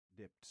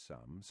dipped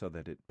some so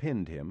that it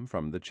pinned him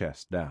from the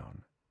chest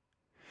down.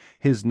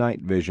 His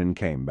night vision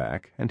came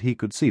back, and he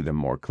could see them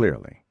more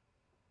clearly.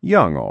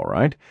 Young, all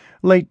right,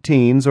 late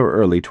teens or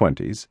early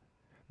 20s.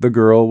 The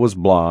girl was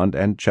blonde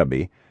and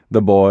chubby,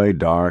 the boy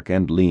dark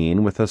and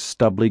lean with a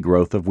stubbly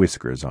growth of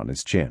whiskers on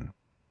his chin.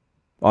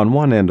 On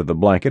one end of the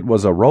blanket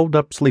was a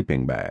rolled-up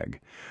sleeping bag.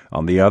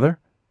 On the other,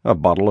 a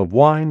bottle of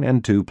wine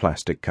and 2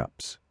 plastic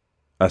cups.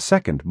 A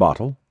second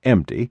bottle,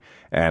 empty,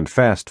 and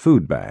fast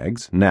food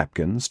bags,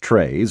 napkins,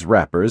 trays,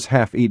 wrappers,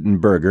 half-eaten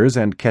burgers,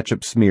 and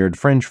ketchup-smeared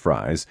French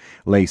fries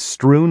lay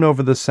strewn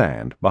over the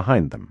sand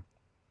behind them.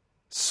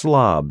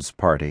 Slob's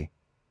party.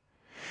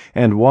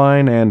 And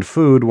wine and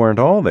food weren't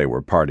all they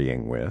were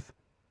partying with.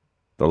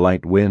 The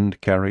light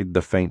wind carried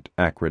the faint,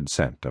 acrid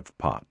scent of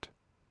pot.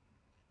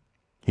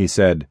 He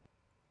said,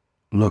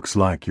 "Looks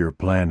like you're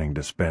planning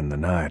to spend the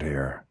night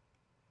here."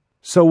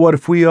 "So what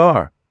if we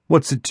are?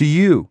 What's it to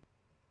you?"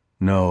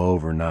 "No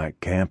overnight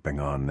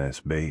camping on this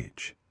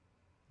beach."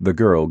 The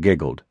girl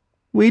giggled.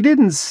 "We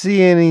didn't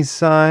see any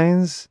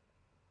signs."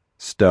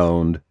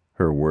 Stoned,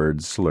 her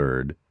words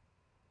slurred.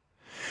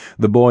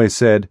 The boy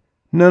said,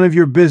 "None of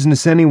your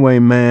business anyway,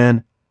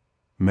 man."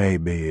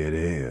 "Maybe it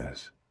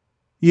is."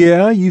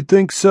 "Yeah, you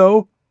think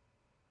so?"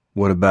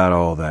 "What about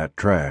all that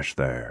trash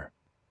there?"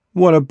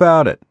 "What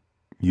about it?"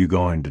 "You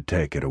going to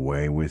take it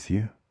away with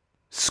you?"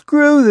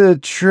 "Screw the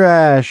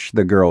trash,"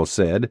 the girl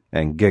said,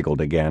 and giggled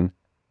again.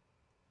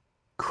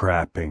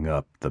 "Crapping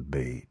up the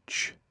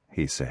beach,"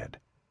 he said.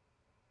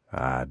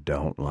 "I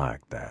don't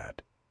like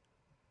that."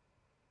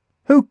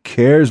 "Who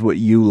cares what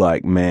you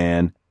like,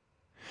 man?"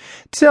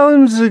 "Tell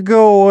him to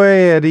go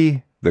away,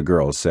 Eddie," the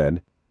girl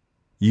said.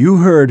 "You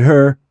heard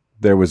her."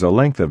 There was a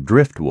length of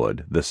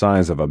driftwood the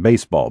size of a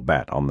baseball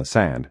bat on the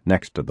sand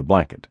next to the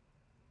blanket.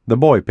 The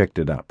boy picked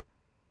it up.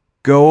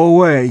 "Go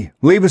away.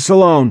 Leave us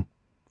alone.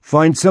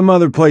 Find some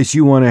other place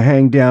you want to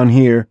hang down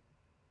here."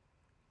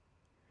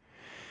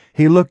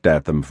 He looked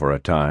at them for a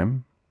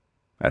time,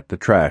 at the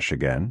trash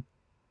again.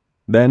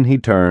 Then he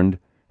turned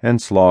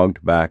and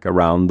slogged back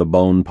around the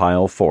bone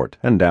pile fort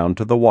and down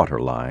to the water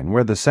line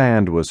where the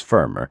sand was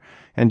firmer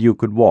and you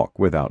could walk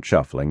without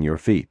shuffling your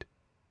feet.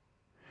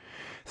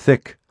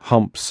 Thick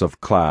humps of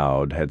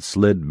cloud had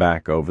slid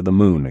back over the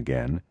moon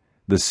again.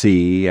 The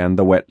sea and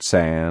the wet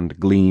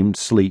sand gleamed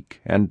sleek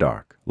and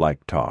dark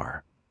like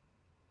tar.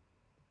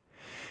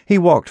 He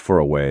walked for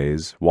a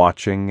ways,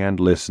 watching and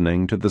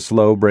listening to the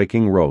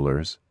slow-breaking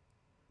rollers.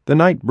 The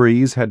night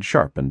breeze had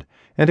sharpened,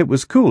 and it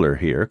was cooler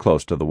here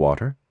close to the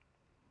water.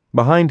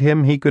 Behind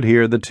him he could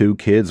hear the 2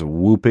 kids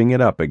whooping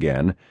it up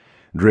again,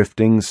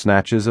 drifting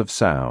snatches of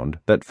sound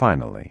that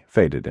finally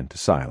faded into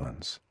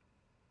silence.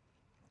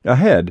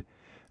 Ahead,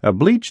 a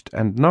bleached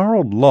and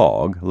gnarled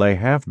log lay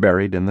half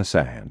buried in the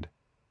sand.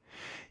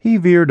 He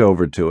veered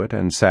over to it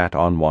and sat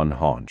on one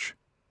haunch.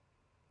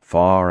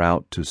 Far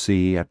out to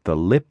sea, at the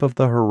lip of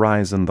the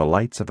horizon, the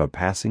lights of a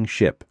passing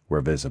ship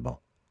were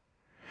visible.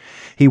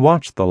 He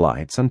watched the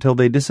lights until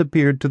they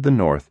disappeared to the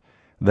north,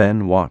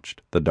 then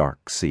watched the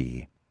dark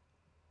sea.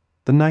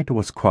 The night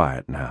was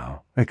quiet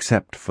now,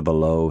 except for the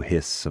low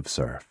hiss of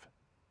surf.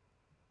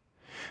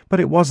 But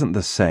it wasn't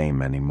the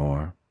same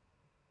anymore.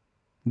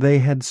 They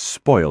had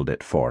spoiled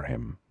it for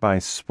him by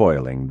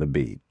spoiling the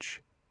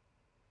beach.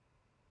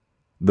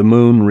 The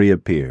moon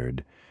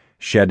reappeared,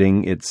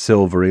 shedding its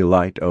silvery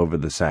light over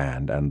the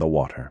sand and the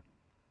water.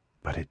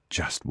 But it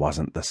just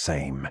wasn't the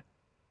same.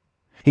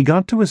 He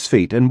got to his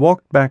feet and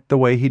walked back the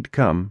way he'd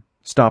come,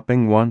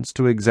 stopping once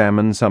to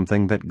examine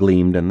something that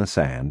gleamed in the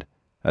sand,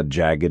 a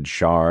jagged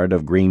shard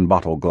of green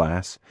bottle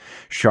glass,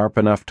 sharp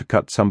enough to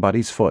cut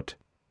somebody's foot.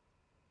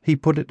 He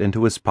put it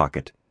into his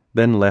pocket,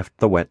 then left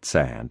the wet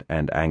sand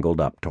and angled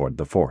up toward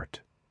the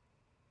fort.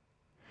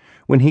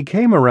 When he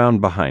came around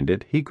behind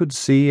it, he could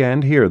see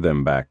and hear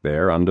them back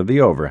there under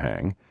the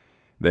overhang.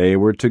 They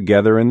were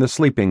together in the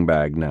sleeping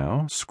bag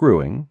now,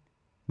 screwing.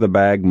 The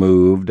bag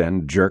moved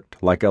and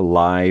jerked like a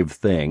live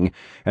thing,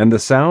 and the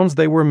sounds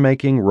they were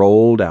making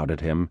rolled out at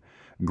him,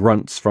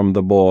 grunts from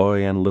the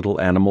boy and little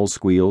animal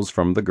squeals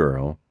from the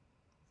girl.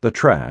 The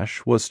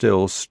trash was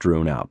still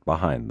strewn out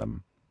behind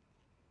them.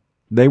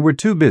 They were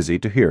too busy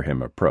to hear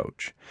him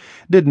approach,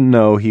 didn't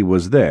know he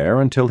was there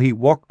until he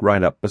walked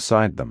right up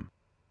beside them.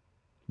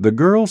 The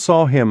girl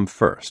saw him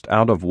first,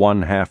 out of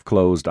one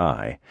half-closed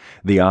eye.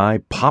 The eye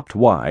popped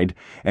wide,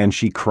 and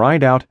she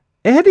cried out,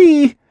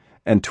 "Eddie!"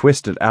 and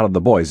twisted out of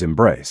the boy's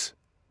embrace.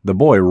 The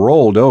boy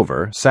rolled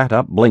over, sat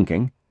up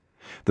blinking.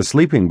 The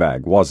sleeping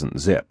bag wasn't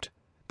zipped.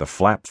 The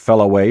flap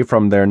fell away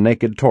from their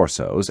naked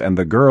torsos, and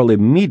the girl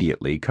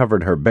immediately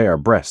covered her bare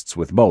breasts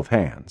with both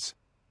hands.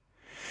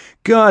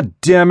 "God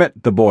damn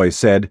it," the boy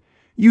said.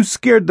 "You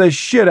scared the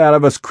shit out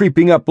of us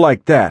creeping up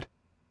like that.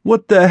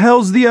 What the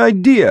hell's the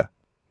idea?"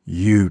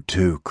 "You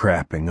 2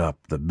 crapping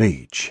up the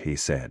beach," he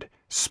said.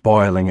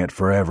 "Spoiling it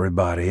for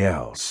everybody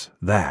else.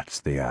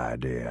 That's the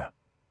idea."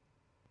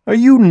 "Are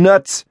you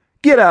nuts?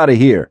 Get out of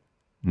here."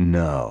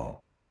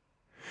 "No."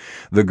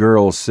 The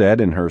girl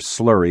said in her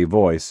slurry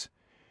voice,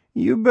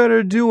 "You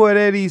better do what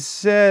Eddie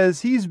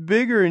says. He's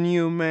bigger'n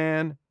you,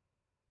 man."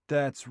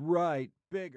 "That's right, bigger."